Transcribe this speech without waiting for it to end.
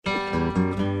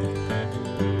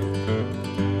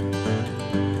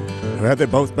Well, they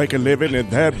both make a living in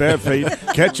their bare feet.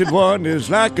 Catching one is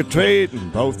like a treat,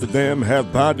 and both of them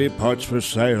have body parts for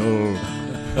sale.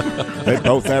 They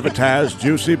both advertise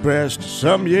juicy breasts.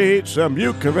 Some you eat, some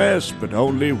you caress, but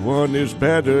only one is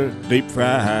better, deep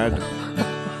fried.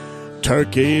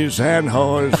 Turkeys and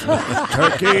whores,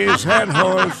 turkeys and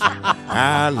whores.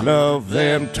 I love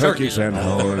them turkeys and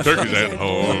whores. Turkeys and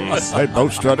whores. They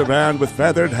both strut around with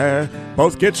feathered hair.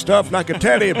 Both get stuffed like a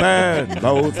teddy bear.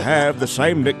 Both have the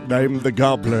same nickname, the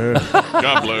gobbler.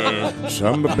 Gobbler.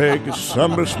 Some are big,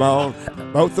 some are small.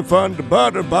 Both are fun to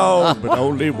butterball, but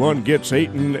only one gets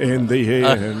eaten in the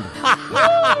end.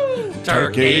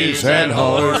 Turkeys and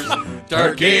whores,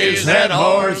 turkeys and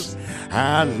whores.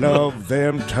 I love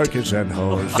them turkeys and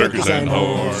whores. Turkeys and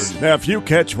whores. Now, if you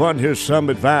catch one, here's some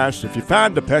advice. If you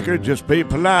find a pecker, just be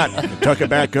polite. Tuck it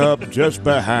back up just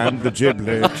behind the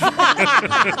giblets.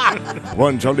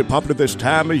 One's only popular this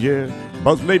time of year.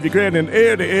 Both leave you grinning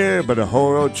ear to ear, but a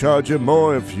whore will charge you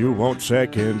more if you want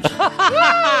seconds.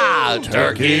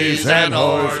 Turkeys and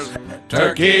whores.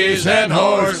 Turkeys and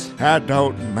whores. I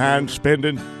don't mind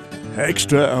spending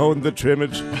extra on the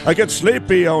trimmings. I get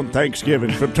sleepy on Thanksgiving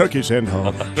from turkeys and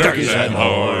whores. Turkeys and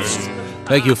whores.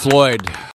 Thank you, Floyd.